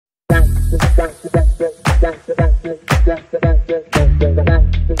Gosh, is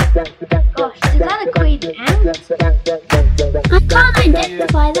that a queen ant? I can't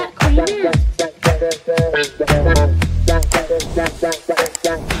identify that queen ant.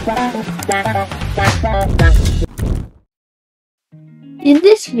 In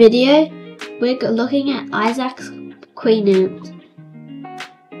this video, we're looking at Isaac's queen ant.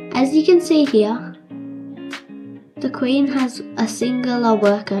 As you can see here, the queen has a singular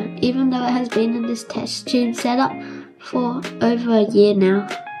worker, even though it has been in this test tube setup for over a year now.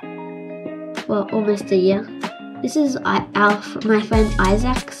 Well, almost a year. This is my friend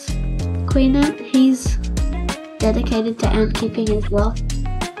Isaac's queen ant. He's dedicated to ant keeping as well.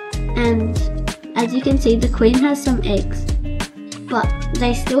 And as you can see, the queen has some eggs, but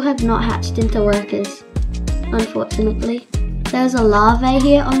they still have not hatched into workers, unfortunately. There's a larvae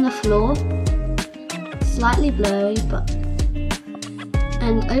here on the floor, slightly blurry,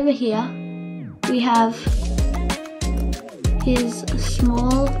 and over here we have his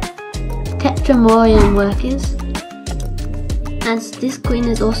small Tetramorian workers, as this queen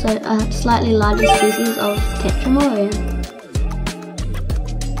is also a slightly larger species of Tetramorian.